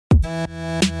Welcome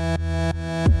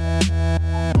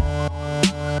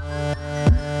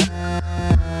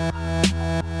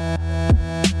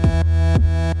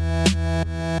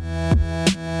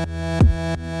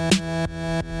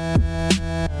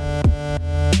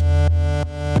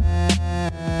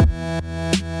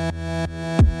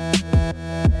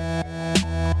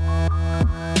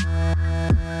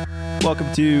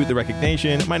to The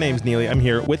Recognition. My name's Neely. I'm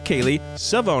here with Kaylee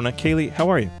Savona. Kaylee, how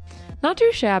are you? Not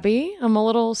too shabby. I'm a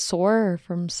little sore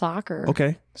from soccer.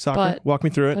 Okay, soccer. Walk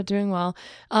me through it. But doing well.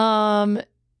 I'm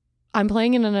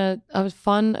playing in a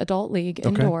fun adult league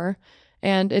indoor,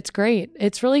 and it's great.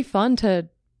 It's really fun to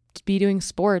be doing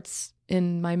sports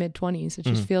in my mid-20s. It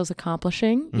just feels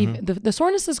accomplishing. Even, the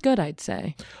soreness is good, I'd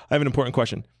say. I have an important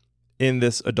question. In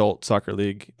this adult soccer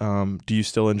league, do you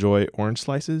still enjoy orange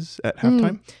slices at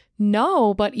halftime?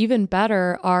 No, but even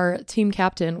better, our team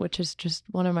captain, which is just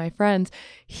one of my friends,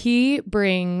 he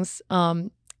brings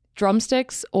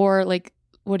drumsticks or like,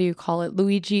 what do you call it?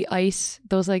 Luigi ice,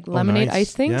 those like lemonade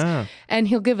ice things. Yeah. And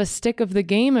he'll give a stick of the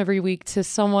game every week to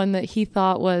someone that he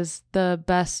thought was the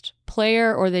best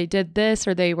player, or they did this,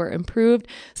 or they were improved.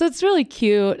 So it's really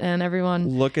cute, and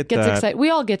everyone gets excited. We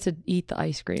all get to eat the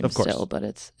ice cream still, but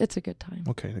it's a good time.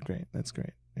 Okay, great. That's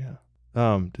great. Yeah.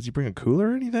 Does he bring a cooler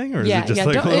or anything? Or is yeah, it just yeah.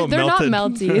 like a little they're melted?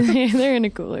 Not melty. They're in a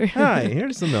cooler. Hi,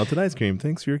 here's some melted ice cream.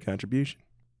 Thanks for your contribution.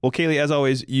 Well, Kaylee, as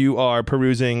always, you are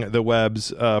perusing the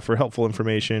webs for helpful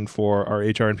information for our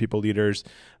HR and people leaders.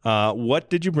 What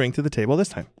did you bring to the table this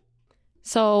time?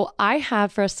 So I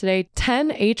have for us today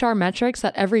 10 HR metrics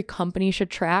that every company should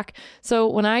track. So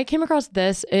when I came across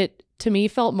this, it to me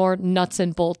felt more nuts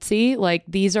and boltsy. Like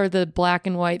these are the black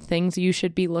and white things you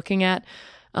should be looking at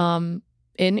in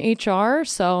HR.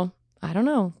 So I don't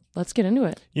know. Let's get into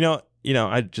it.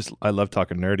 I love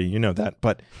talking nerdy. You know that.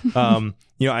 But,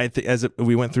 as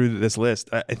we went through this list,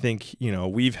 I think,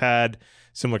 we've had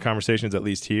similar conversations, at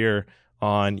least here,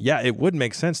 on, it would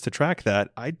make sense to track that.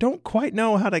 I don't quite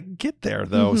know how to get there,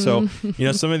 though. So,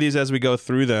 some of these as we go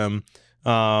through them,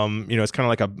 it's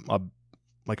kind of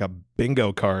like a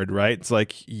bingo card, right? It's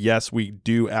like, yes, we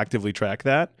do actively track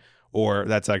that, or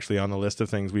that's actually on the list of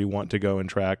things we want to go and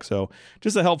track. So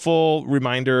just a helpful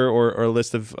reminder or a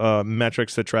list of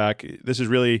metrics to track. This is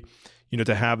really,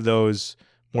 to have those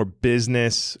more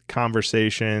business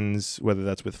conversations, whether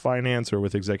that's with finance or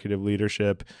with executive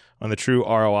leadership, on the true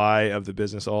ROI of the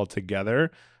business altogether.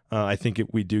 I think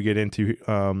we do get into,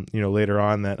 later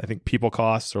on that I think people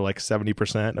costs are like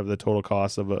 70% of the total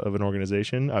cost of an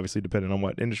organization, obviously depending on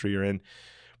what industry you're in.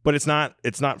 But it's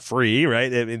not free,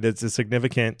 right? It's a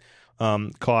significant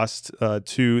cost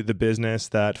to the business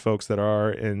that folks that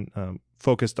are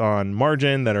focused on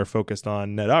margin, that are focused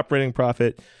on net operating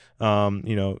profit,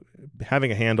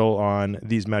 having a handle on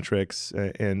these metrics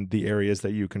and the areas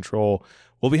that you control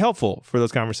will be helpful for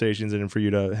those conversations and for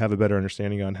you to have a better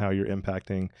understanding on how you're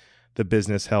impacting the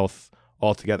business health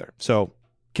altogether. So,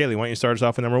 Kaylee, why don't you start us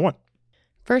off with number one?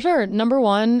 For sure. Number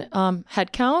one,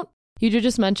 headcount. You did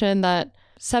just mention that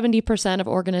 70% of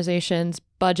organizations'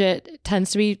 budget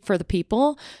tends to be for the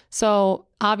people. So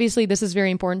obviously this is very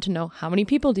important to know, how many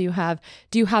people do you have?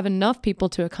 Do you have enough people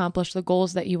to accomplish the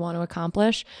goals that you want to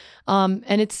accomplish? And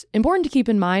it's important to keep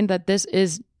in mind that this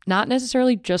is not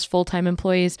necessarily just full-time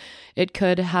employees. It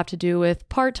could have to do with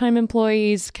part-time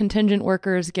employees, contingent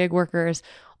workers, gig workers,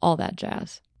 all that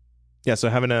jazz. Yeah, so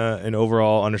having an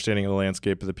overall understanding of the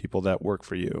landscape of the people that work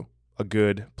for you, a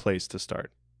good place to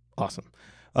start. Awesome.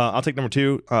 I'll take number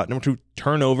two. Number two,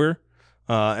 turnover.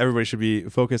 Everybody should be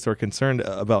focused or concerned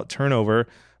about turnover.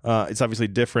 It's obviously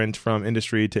different from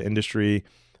industry to industry,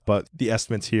 but the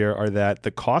estimates here are that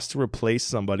the cost to replace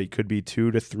somebody could be 2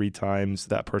 to 3 times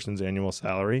that person's annual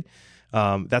salary.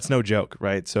 That's no joke,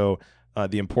 right? So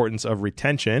the importance of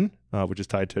retention, which is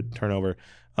tied to turnover,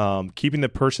 keeping the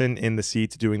person in the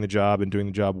seat doing the job and doing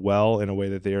the job well in a way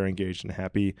that they are engaged and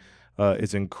happy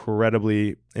is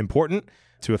incredibly important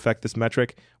to affect this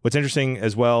metric. What's interesting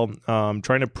as well,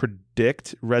 trying to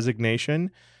predict resignation.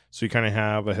 So you kind of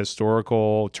have a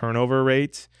historical turnover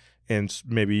rate, and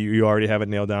maybe you already have it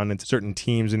nailed down into certain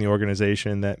teams in the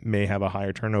organization that may have a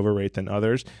higher turnover rate than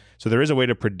others. So there is a way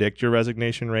to predict your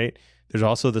resignation rate. There's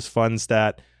also this fun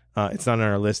stat, it's not on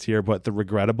our list here, but the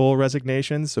regrettable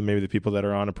resignations. So maybe the people that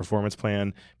are on a performance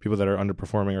plan, people that are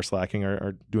underperforming or slacking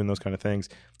or doing those kind of things,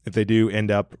 if they do end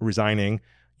up resigning,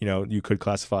 you could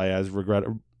classify as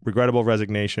regrettable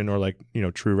resignation or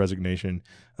true resignation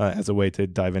as a way to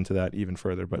dive into that even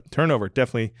further. But turnover,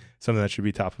 definitely something that should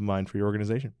be top of mind for your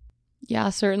organization.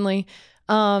 Yeah, certainly.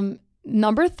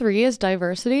 Number 3 is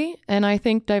diversity. And I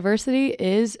think diversity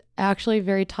is actually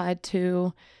very tied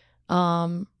to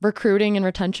recruiting and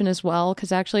retention as well,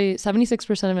 because actually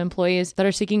 76% of employees that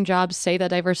are seeking jobs say that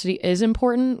diversity is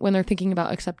important when they're thinking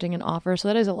about accepting an offer. So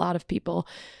that is a lot of people.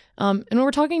 And when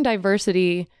we're talking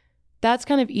diversity, that's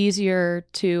kind of easier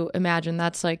to imagine.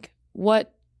 That's like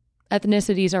what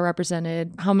ethnicities are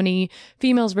represented, how many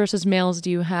females versus males do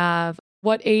you have,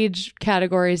 what age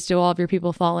categories do all of your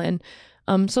people fall in.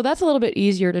 So that's a little bit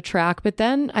easier to track. But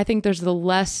then I think there's the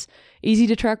less easy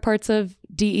to track parts of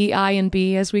DEI and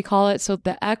B, as we call it. So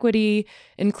the equity,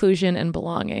 inclusion, and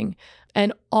belonging.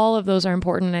 And all of those are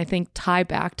important, and I think tie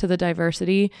back to the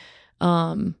diversity.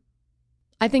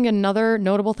 I think another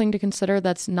notable thing to consider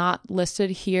that's not listed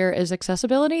here is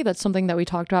accessibility. That's something that we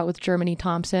talked about with Germany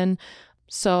Thompson.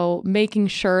 So making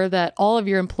sure that all of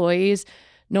your employees,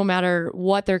 no matter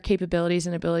what their capabilities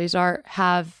and abilities are,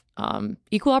 have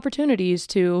equal opportunities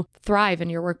to thrive in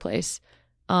your workplace.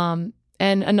 And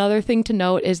another thing to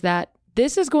note is that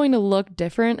this is going to look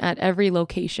different at every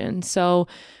location. So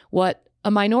what a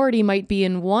minority might be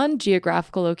in one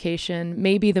geographical location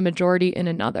may be the majority in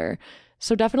another.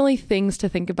 So definitely things to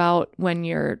think about when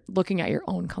you're looking at your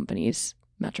own company's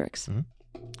metrics. Mm-hmm.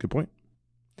 Good point.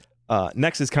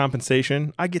 Next is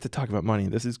compensation. I get to talk about money.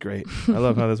 This is great. I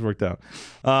love how this worked out.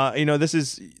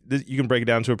 This you can break it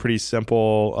down to a pretty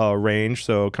simple range.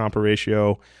 So comp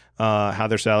ratio, how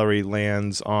their salary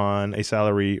lands on a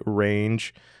salary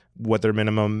range, what their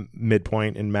minimum,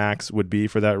 midpoint, and max would be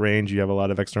for that range. You have a lot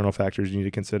of external factors you need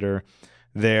to consider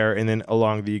there. And then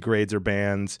along the grades or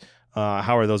bands,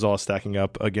 how are those all stacking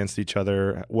up against each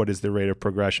other? What is the rate of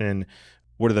progression?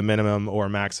 What are the minimum or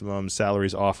maximum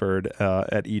salaries offered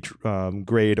at each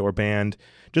grade or band?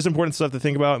 Just important stuff to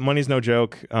think about. Money's no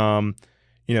joke.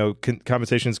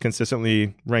 Compensation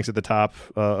consistently ranks at the top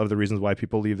of the reasons why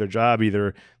people leave their job.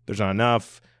 Either there's not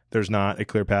enough, there's not a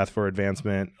clear path for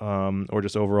advancement, or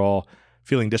just overall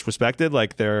feeling disrespected,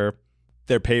 like their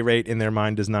pay rate in their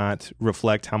mind does not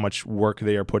reflect how much work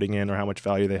they are putting in or how much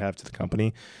value they have to the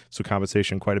company. So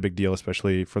compensation, quite a big deal,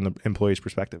 especially from the employee's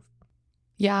perspective.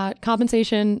 Yeah,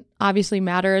 compensation obviously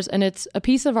matters, and it's a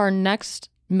piece of our next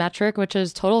metric, which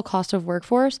is total cost of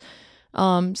workforce.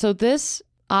 So this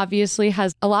obviously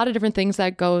has a lot of different things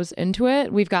that goes into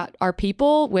it. We've got our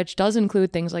people, which does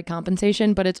include things like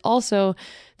compensation, but it's also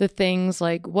the things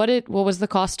like what was the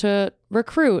cost to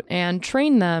recruit and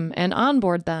train them and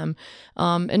onboard them,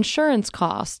 insurance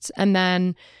costs. And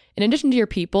then in addition to your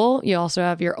people, you also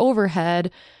have your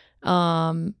overhead.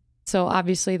 So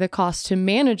obviously the cost to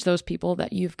manage those people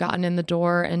that you've gotten in the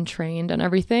door and trained and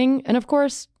everything. And of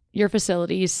course, your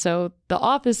facilities. So the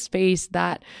office space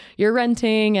that you're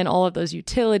renting and all of those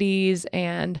utilities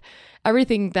and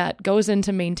everything that goes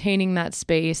into maintaining that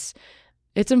space.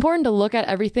 It's important to look at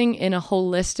everything in a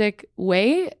holistic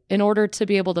way in order to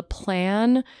be able to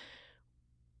plan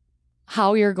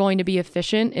how you're going to be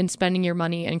efficient in spending your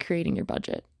money and creating your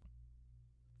budget.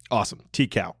 Awesome.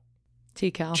 TCal.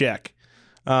 Check.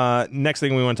 Next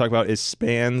thing we want to talk about is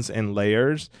spans and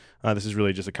layers. This is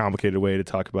really just a complicated way to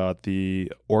talk about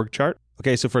the org chart.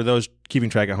 Okay, so for those keeping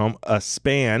track at home, a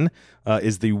span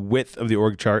is the width of the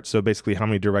org chart. So basically how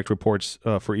many direct reports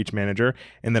for each manager.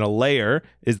 And then a layer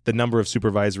is the number of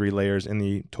supervisory layers in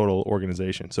the total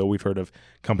organization. So we've heard of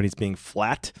companies being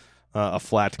flat. A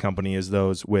flat company is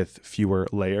those with fewer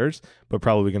layers, but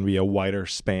probably going to be a wider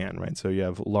span, right? So you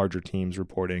have larger teams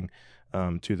reporting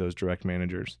to those direct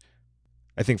managers.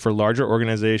 I think for larger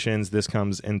organizations, this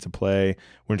comes into play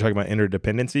when you're talking about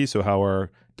interdependency. So how are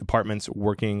departments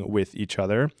working with each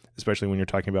other, especially when you're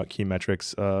talking about key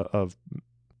metrics of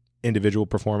individual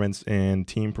performance and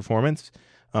team performance.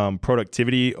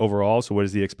 Productivity overall. So what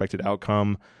is the expected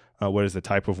outcome? What is the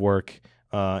type of work?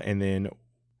 And then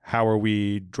how are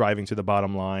we driving to the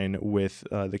bottom line with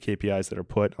the KPIs that are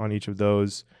put on each of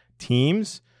those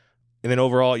teams? And then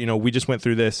overall, we just went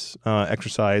through this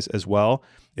exercise as well,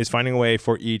 is finding a way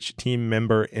for each team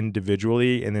member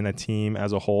individually and then a team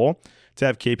as a whole to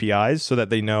have KPIs so that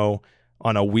they know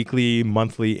on a weekly,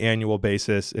 monthly, annual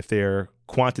basis if they're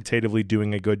quantitatively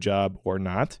doing a good job or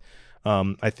not.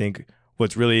 I think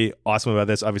what's really awesome about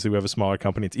this, obviously we have a smaller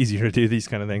company, it's easier to do these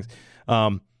kind of things.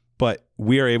 But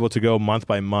we are able to go month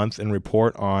by month and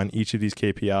report on each of these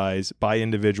KPIs by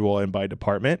individual and by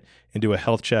department and do a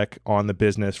health check on the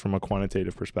business from a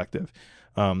quantitative perspective.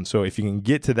 So if you can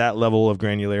get to that level of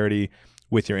granularity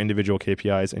with your individual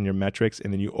KPIs and your metrics,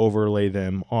 and then you overlay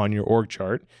them on your org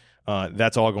chart,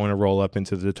 that's all going to roll up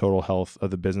into the total health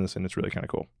of the business, and it's really kind of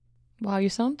cool. Wow, you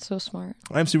sound so smart.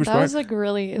 I'm super smart. That was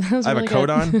really I have really a coat good.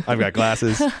 on. I've got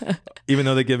glasses. Even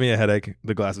though they give me a headache,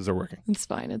 the glasses are working. It's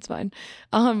fine.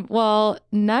 Well,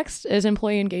 next is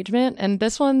employee engagement. And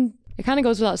this one, It kind of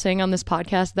goes without saying on this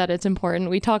podcast that it's important.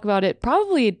 We talk about it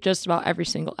probably just about every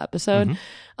single episode,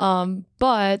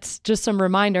 but just some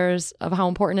reminders of how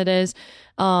important it is.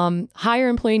 Higher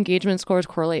employee engagement scores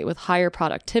correlate with higher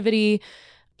productivity.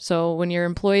 So when your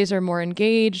employees are more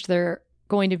engaged, they're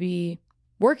going to be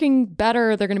working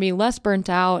better. They're going to be less burnt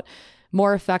out,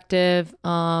 more effective,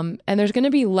 and there's going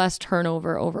to be less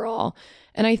turnover overall.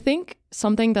 And I think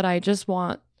something that I just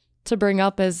want to bring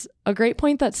up is a great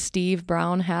point that Steve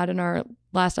Brown had in our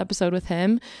last episode with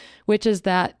him, which is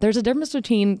that there's a difference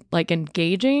between like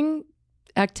engaging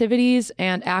activities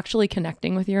and actually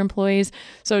connecting with your employees.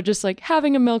 So just like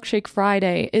having a milkshake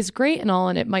Friday is great and all,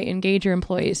 and it might engage your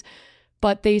employees,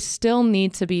 but they still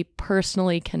need to be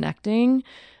personally connecting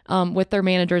with their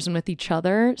managers and with each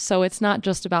other. So it's not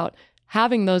just about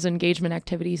having those engagement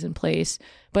activities in place,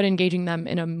 but engaging them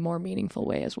in a more meaningful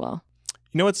way as well.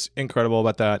 You know what's incredible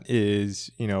about that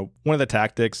is, one of the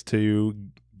tactics to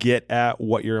get at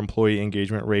what your employee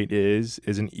engagement rate is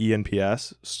an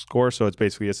ENPS score. So it's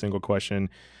basically a single question.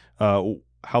 How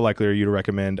likely are you to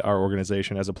recommend our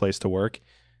organization as a place to work?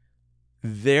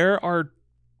 There are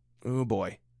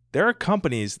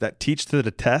companies that teach to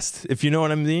the test, if you know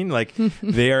what I mean. Like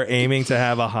they are aiming to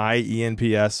have a high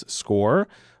ENPS score.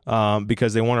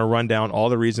 Because they want to run down all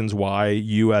the reasons why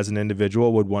you as an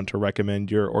individual would want to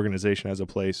recommend your organization as a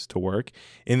place to work.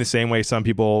 In the same way, some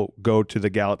people go to the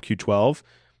Gallup Q12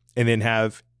 and then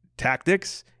have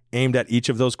tactics aimed at each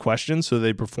of those questions so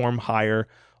they perform higher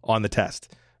on the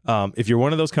test. If you're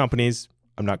one of those companies,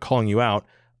 I'm not calling you out.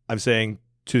 I'm saying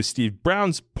to Steve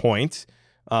Brown's point,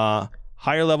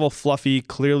 higher level, fluffy,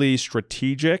 clearly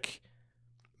strategic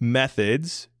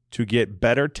methods to get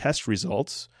better test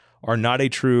results are not a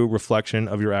true reflection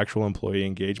of your actual employee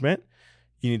engagement.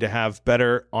 You need to have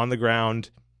better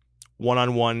on-the-ground,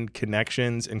 one-on-one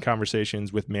connections and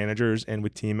conversations with managers and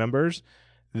with team members.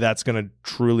 That's going to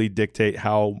truly dictate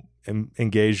how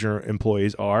engaged your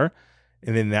employees are.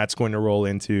 And then that's going to roll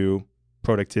into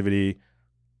productivity,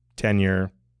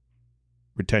 tenure,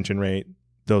 retention rate,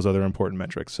 those other important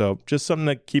metrics. So just something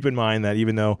to keep in mind, that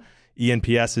even though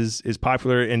ENPS is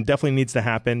popular and definitely needs to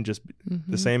happen, just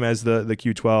the same as the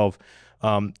Q12.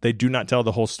 They do not tell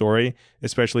the whole story,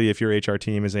 especially if your HR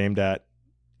team is aimed at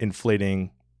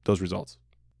inflating those results.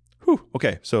 Whew.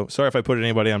 Okay, so sorry if I put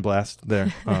anybody on blast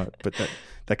there, but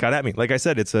that got at me. Like I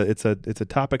said, it's a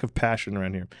topic of passion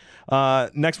around here.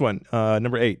 Next one,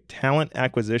 number 8, talent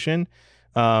acquisition.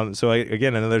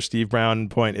 Again, another Steve Brown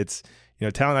point. It's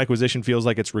talent acquisition feels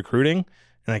like it's recruiting.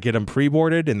 And I get them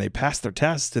pre-boarded and they pass their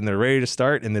test and they're ready to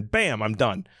start, and then bam, I'm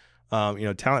done.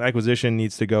 Talent acquisition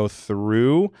needs to go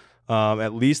through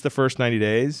at least the first 90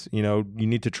 days. You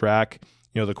need to track,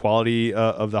 the quality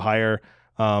of the hire,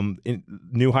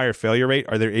 new hire failure rate.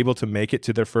 Are they able to make it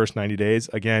to their first 90 days?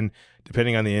 Again,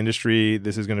 depending on the industry,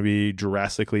 this is going to be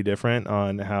drastically different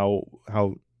on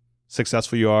how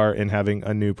successful you are in having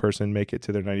a new person make it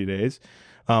to their 90 days.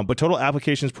 But total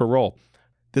applications per role.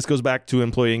 This goes back to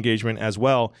employee engagement as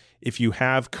well. If you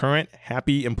have current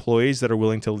happy employees that are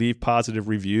willing to leave positive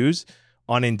reviews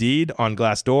on Indeed, on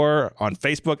Glassdoor, on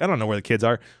Facebook, I don't know where the kids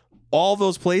are, all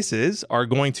those places are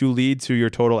going to lead to your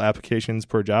total applications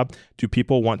per job. Do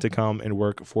people want to come and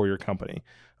work for your company?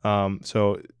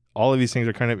 So all of these things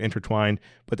are kind of intertwined,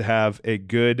 but to have a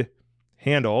good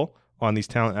handle on these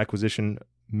talent acquisition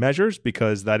measures,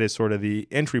 because that is sort of the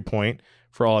entry point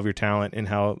for all of your talent and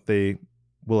how they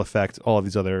will affect all of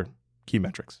these other key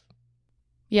metrics.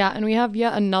 Yeah, and we have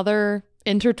yet another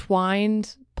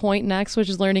intertwined point next, which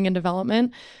is learning and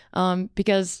development,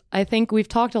 because I think we've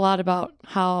talked a lot about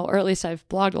how, or at least I've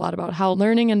blogged a lot about how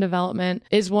learning and development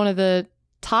is one of the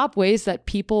top ways that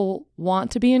people want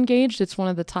to be engaged. It's one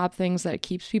of the top things that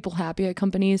keeps people happy at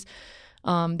companies.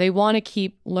 They want to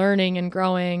keep learning and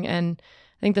growing, and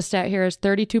I think the stat here is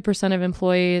 32% of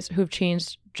employees who've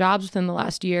changed jobs within the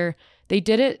last year, they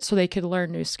did it so they could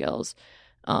learn new skills.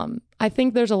 I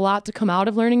think there's a lot to come out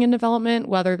of learning and development,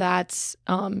 whether that's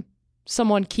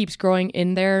someone keeps growing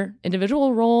in their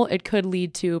individual role. It could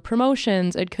lead to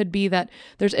promotions. It could be that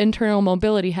there's internal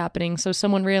mobility happening. So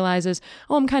someone realizes,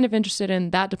 oh, I'm kind of interested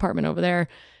in that department over there.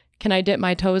 Can I dip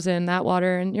my toes in that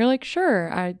water? And you're like,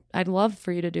 sure, I'd love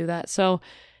for you to do that. So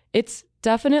it's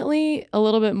definitely a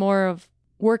little bit more of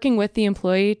working with the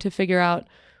employee to figure out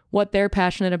what they're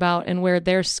passionate about and where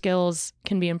their skills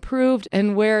can be improved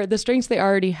and where the strengths they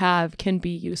already have can be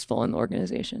useful in the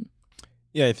organization.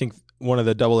 Yeah, I think one of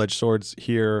the double-edged swords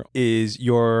here is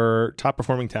your top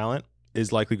performing talent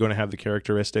is likely going to have the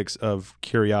characteristics of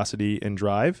curiosity and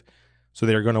drive. So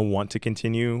they're going to want to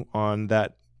continue on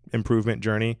that improvement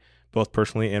journey, both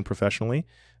personally and professionally.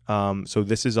 So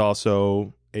this is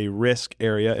also a risk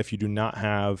area if you do not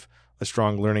have a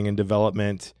strong learning and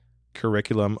development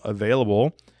curriculum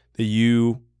available, that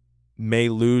you may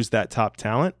lose that top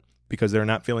talent because they're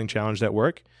not feeling challenged at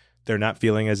work. They're not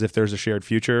feeling as if there's a shared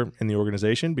future in the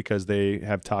organization because they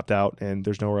have topped out and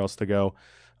there's nowhere else to go.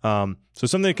 So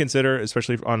something to consider,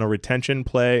 especially on a retention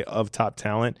play of top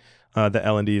talent, the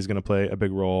L&D is going to play a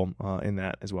big role in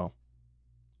that as well.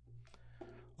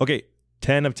 Okay,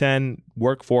 10 of 10,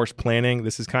 workforce planning.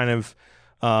 This is kind of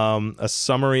a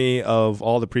summary of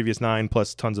all the previous 9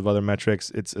 plus tons of other metrics.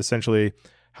 It's essentially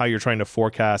how you're trying to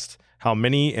forecast how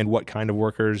many and what kind of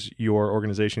workers your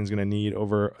organization is going to need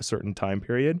over a certain time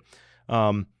period.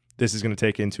 This is going to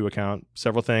take into account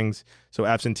several things. So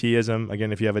absenteeism,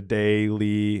 again, if you have a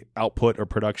daily output or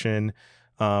production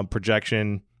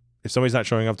projection, if somebody's not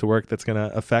showing up to work, that's going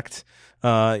to affect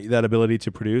that ability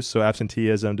to produce. So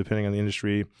absenteeism, depending on the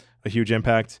industry, a huge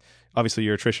impact. Obviously,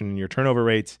 your attrition and your turnover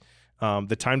rates.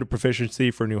 The time to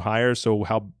proficiency for new hires. So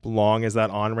how long is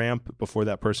that on-ramp before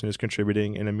that person is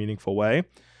contributing in a meaningful way?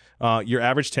 Your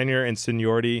average tenure and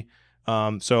seniority.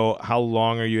 So how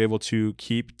long are you able to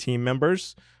keep team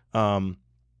members?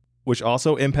 Which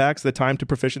also impacts the time to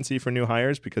proficiency for new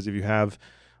hires, because if you have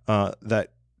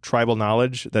that tribal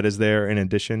knowledge that is there in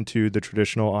addition to the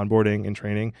traditional onboarding and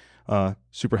training,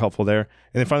 super helpful there.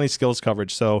 And then finally, skills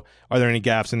coverage. So are there any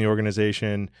gaps in the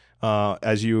organization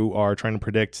as you are trying to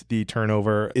predict the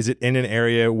turnover? Is it in an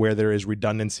area where there is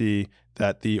redundancy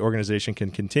that the organization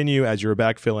can continue as you're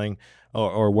backfilling,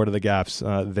 or what are the gaps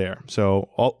there? So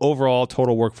overall,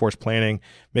 total workforce planning,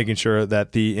 making sure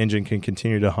that the engine can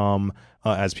continue to hum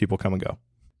as people come and go.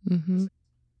 Mm-hmm.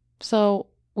 So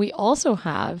we also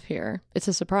have here, it's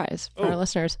a surprise for our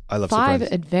listeners, I love 5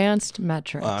 surprises. advanced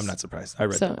metrics. I'm not surprised. I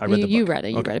read So them. I read the book. you read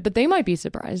it, but they might be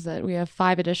surprised that we have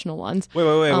 5 additional ones.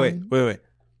 Wait.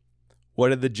 What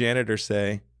did the janitor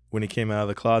say when he came out of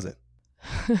the closet?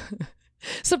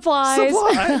 Supplies.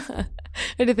 I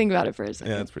had to think about it for a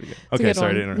second. Yeah, that's pretty good. It's a Okay, good sorry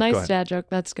one. to interrupt. Go Nice ahead. dad joke.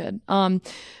 That's good.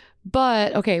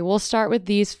 But okay, we'll start with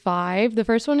these 5. The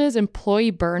first one is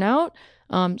employee burnout.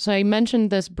 So I mentioned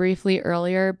this briefly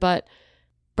earlier, but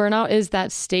burnout is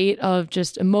that state of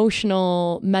just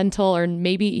emotional, mental, or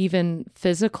maybe even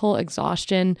physical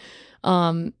exhaustion.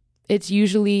 It's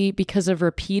usually because of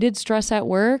repeated stress at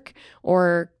work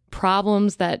or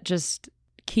problems that just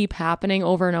keep happening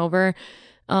over and over.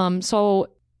 So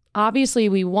obviously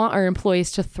we want our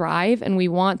employees to thrive and we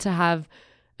want to have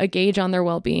a gauge on their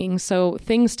well-being. So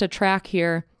things to track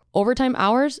here, overtime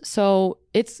hours. So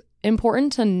it's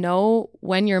important to know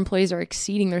when your employees are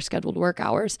exceeding their scheduled work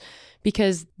hours,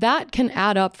 because that can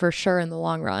add up for sure in the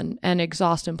long run and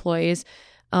exhaust employees.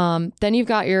 Then you've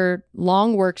got your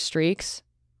long work streaks.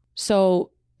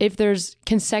 So if there's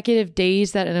consecutive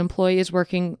days that an employee is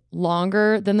working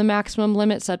longer than the maximum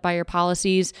limit set by your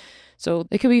policies, so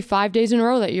it could be 5 days in a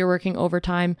row that you're working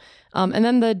overtime. And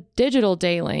then the digital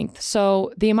day length.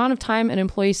 So the amount of time an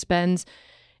employee spends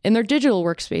in their digital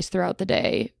workspace throughout the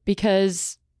day,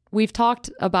 because we've talked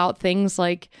about things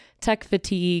like tech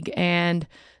fatigue and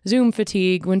Zoom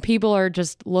fatigue. When people are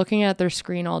just looking at their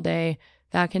screen all day,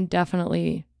 that can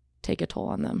definitely take a toll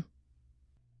on them.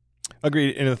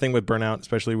 Agreed. And the thing with burnout,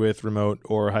 especially with remote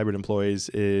or hybrid employees,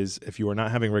 is if you are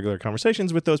not having regular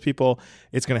conversations with those people,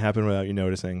 it's going to happen without you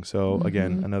noticing. So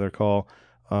again, another call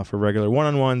for regular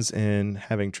one-on-ones and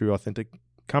having true, authentic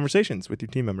conversations with your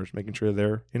team members, making sure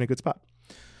they're in a good spot.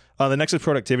 The next is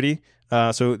productivity.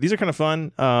 So these are kind of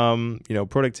fun.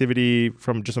 Productivity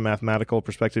from just a mathematical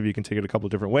perspective, you can take it a couple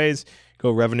of different ways. Go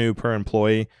revenue per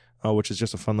employee, which is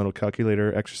just a fun little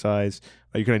calculator exercise.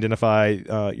 You can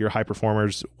identify your high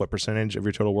performers, what percentage of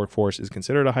your total workforce is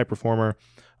considered a high performer.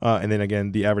 And then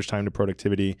again, the average time to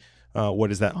productivity,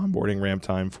 what is that onboarding ramp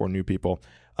time for new people?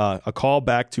 A call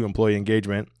back to employee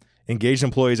engagement. Engaged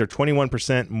employees are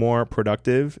 21% more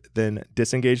productive than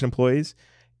disengaged employees.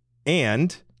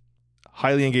 And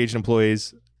highly engaged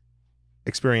employees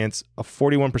experience a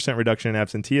 41% reduction in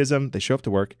absenteeism. They show up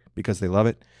to work because they love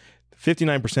it.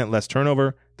 59% less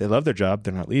turnover. They love their job.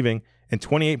 They're not leaving. And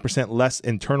 28% less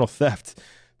internal theft.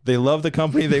 They love the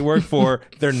company they work for.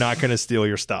 They're not going to steal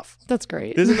your stuff. That's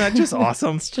great. Isn't that just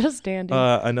awesome? It's just dandy.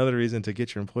 Another reason to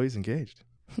get your employees engaged.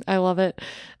 I love it.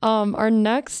 Our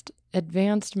next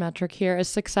advanced metric here is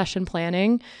succession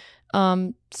planning.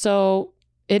 So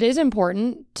it is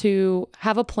important to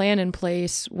have a plan in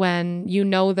place when you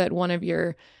know that one of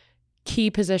your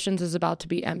key positions is about to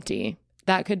be empty.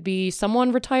 That could be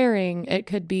someone retiring. It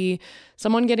could be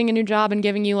someone getting a new job and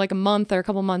giving you like a month or a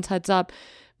couple months heads up.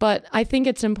 But I think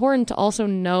it's important to also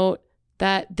note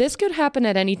that this could happen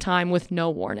at any time with no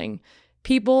warning.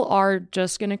 people are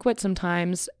just going to quit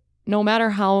sometimes, no matter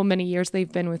how many years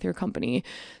they've been with your company.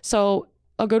 So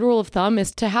a good rule of thumb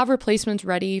is to have replacements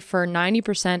ready for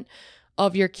 90%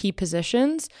 of your key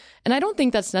positions. And I don't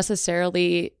think that's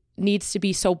necessarily needs to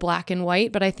be so black and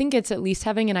white, but I think it's at least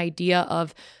having an idea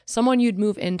of someone you'd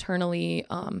move internally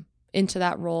into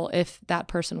that role if that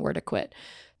person were to quit.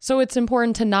 So it's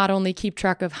important to not only keep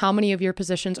track of how many of your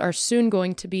positions are soon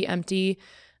going to be empty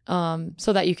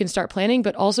so that you can start planning,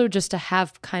 but also just to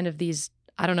have kind of these,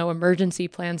 emergency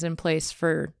plans in place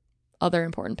for other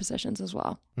important positions as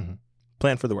well. Mm-hmm.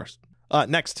 Plan for the worst.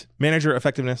 Next, manager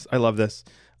effectiveness. I love this.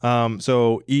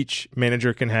 So each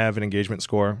manager can have an engagement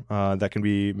score that can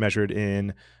be measured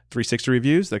in 360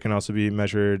 reviews. That can also be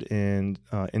measured in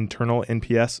internal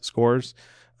NPS scores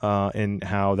in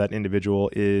how that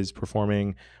individual is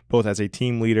performing both as a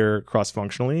team leader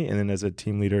cross-functionally and then as a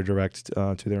team leader direct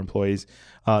to their employees.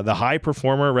 The high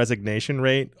performer resignation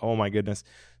rate, oh my goodness,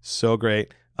 so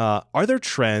great. Are there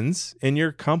trends in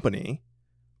your company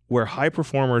where high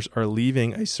performers are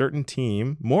leaving a certain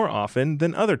team more often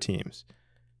than other teams?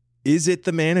 Is it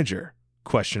the manager? ?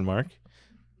 And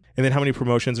then how many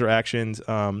promotions or actions,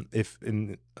 if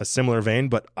in a similar vein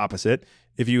but opposite,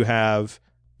 if you have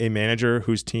a manager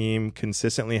whose team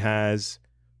consistently has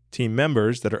team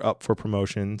members that are up for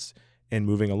promotions and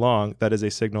moving along, that is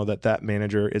a signal that that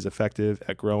manager is effective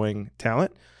at growing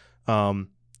talent and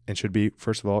should be,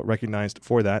 first of all, recognized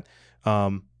for that,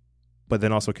 but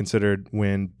then also considered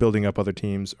when building up other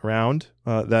teams around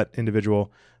that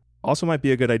individual. Also might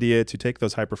be a good idea to take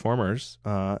those high performers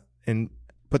and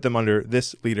put them under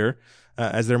this leader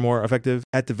as they're more effective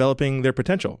at developing their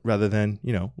potential rather than,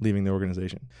 leaving the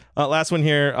organization. Last one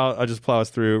here, I'll just plow us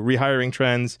through. Rehiring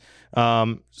trends.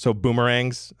 So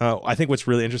boomerangs. I think what's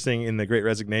really interesting in the Great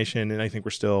Resignation, and I think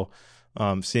we're still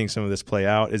seeing some of this play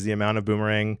out, is the amount of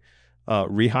boomerang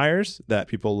rehires that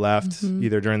people left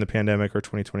either during the pandemic or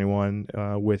 2021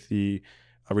 with the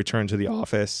return to the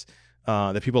office.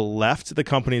 That people left the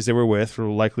companies they were with for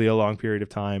likely a long period of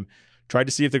time, tried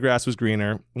to see if the grass was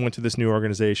greener, went to this new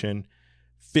organization,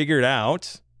 figured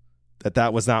out that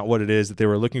that was not what it is that they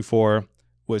were looking for,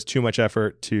 was too much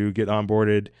effort to get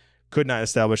onboarded, could not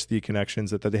establish the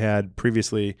connections that they had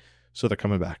previously, so they're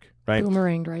coming back, right?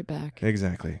 Boomeranged right back.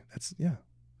 Exactly. That's, yeah.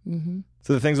 Mm-hmm.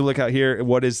 So the things to look at here,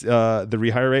 what is the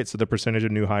rehire rate? So the percentage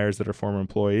of new hires that are former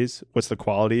employees. What's the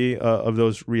quality of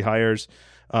those rehires?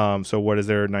 So what does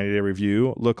their 90-day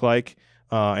review look like?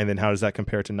 And then how does that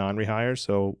compare to non-rehires?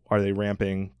 So are they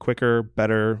ramping quicker,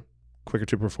 better, quicker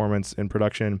to performance in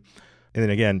production? And then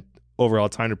again, overall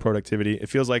time to productivity. It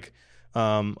feels like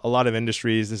a lot of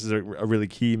industries, this is a really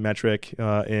key metric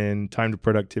in time to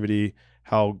productivity.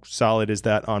 How solid is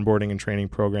that onboarding and training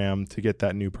program to get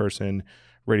that new person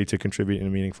ready to contribute in a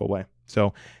meaningful way?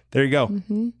 So there you go.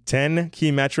 10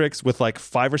 key metrics with like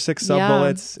 5 or 6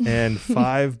 sub-bullets and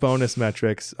 5 bonus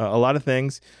metrics. A lot of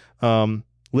things.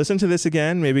 Listen to this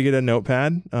again, maybe get a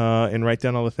notepad and write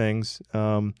down all the things,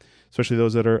 especially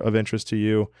those that are of interest to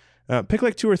you. Pick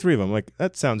like 2 or 3 of them. Like,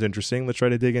 that sounds interesting. Let's try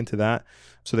to dig into that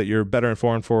so that you're better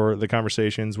informed for the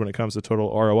conversations when it comes to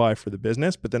total ROI for the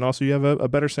business. But then also you have a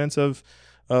better sense of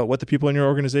what the people in your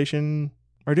organization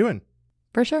are doing.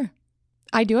 For sure.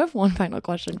 I do have one final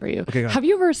question for you. Okay, have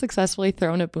you ever successfully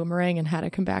thrown a boomerang and had it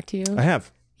come back to you? I have.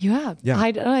 You have? Yeah.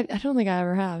 I don't think I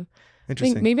ever have.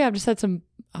 Interesting. I think maybe I've just had some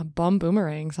bum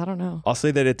boomerangs. I don't know. I'll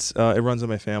say that it runs in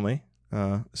my family.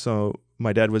 So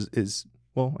my dad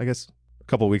I guess a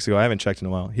couple of weeks ago, I haven't checked in a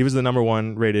while, he was the number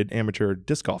 1 rated amateur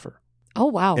disc golfer. Oh,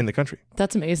 wow. In the country.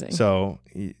 That's amazing. So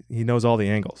he knows all the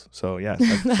angles. So yes,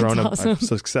 I've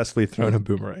successfully thrown a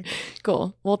boomerang.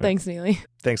 Cool. Well, thanks, Neely.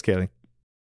 Thanks, Kaylee.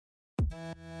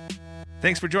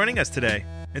 Thanks for joining us today.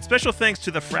 And special thanks to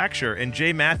The Fracture and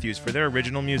Jay Matthews for their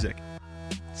original music.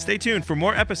 Stay tuned for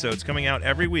more episodes coming out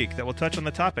every week that will touch on the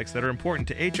topics that are important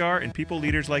to HR and people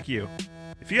leaders like you.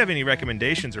 If you have any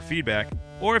recommendations or feedback,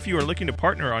 or if you are looking to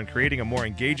partner on creating a more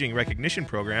engaging recognition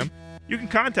program, you can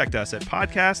contact us at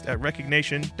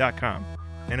podcast@recognition.com.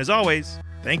 And as always,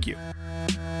 thank you.